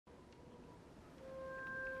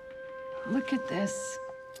Look at this.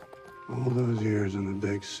 All those years in the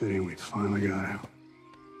big city, we finally got out.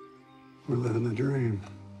 We're living the dream.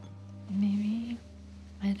 Maybe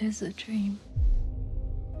it is a dream.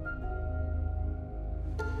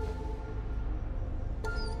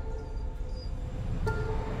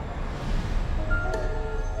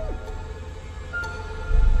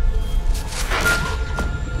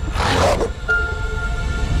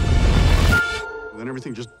 Then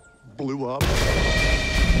everything just blew up.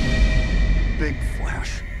 Big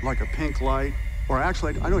flash, like a pink light. Or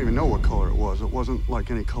actually, I don't even know what color it was. It wasn't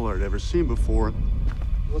like any color I'd ever seen before.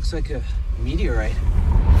 Looks like a meteorite.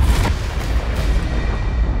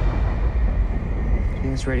 You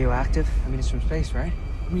think it's radioactive? I mean, it's from space, right?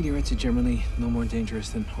 Meteorites are generally no more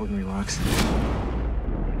dangerous than ordinary rocks.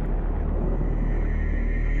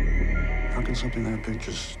 How can something that big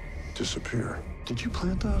just disappear? Did you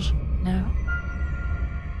plant those? No.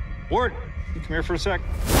 Ward, you come here for a sec.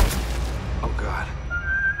 Oh, God.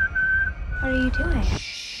 What are you doing?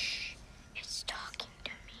 Shh. It's talking to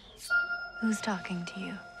me. Who's talking to you?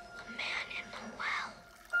 A man in the well.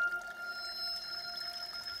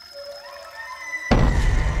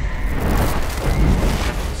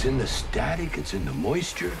 It's in the static, it's in the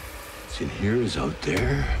moisture. It's in here, is out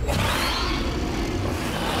there.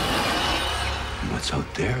 And what's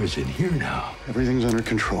out there is in here now. Everything's under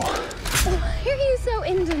control. Why are you so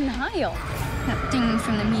in denial? That thing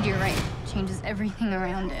from the meteorite changes everything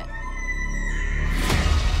around it.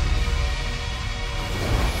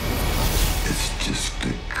 It's just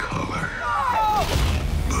the color.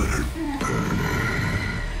 But it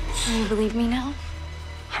burns. Do you believe me now?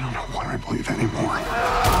 I don't know what I believe anymore.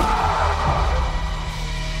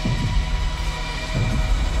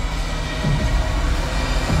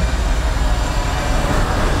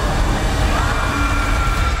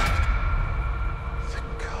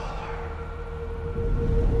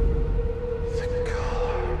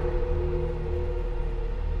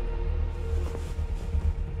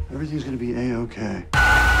 Everything's gonna be A-okay.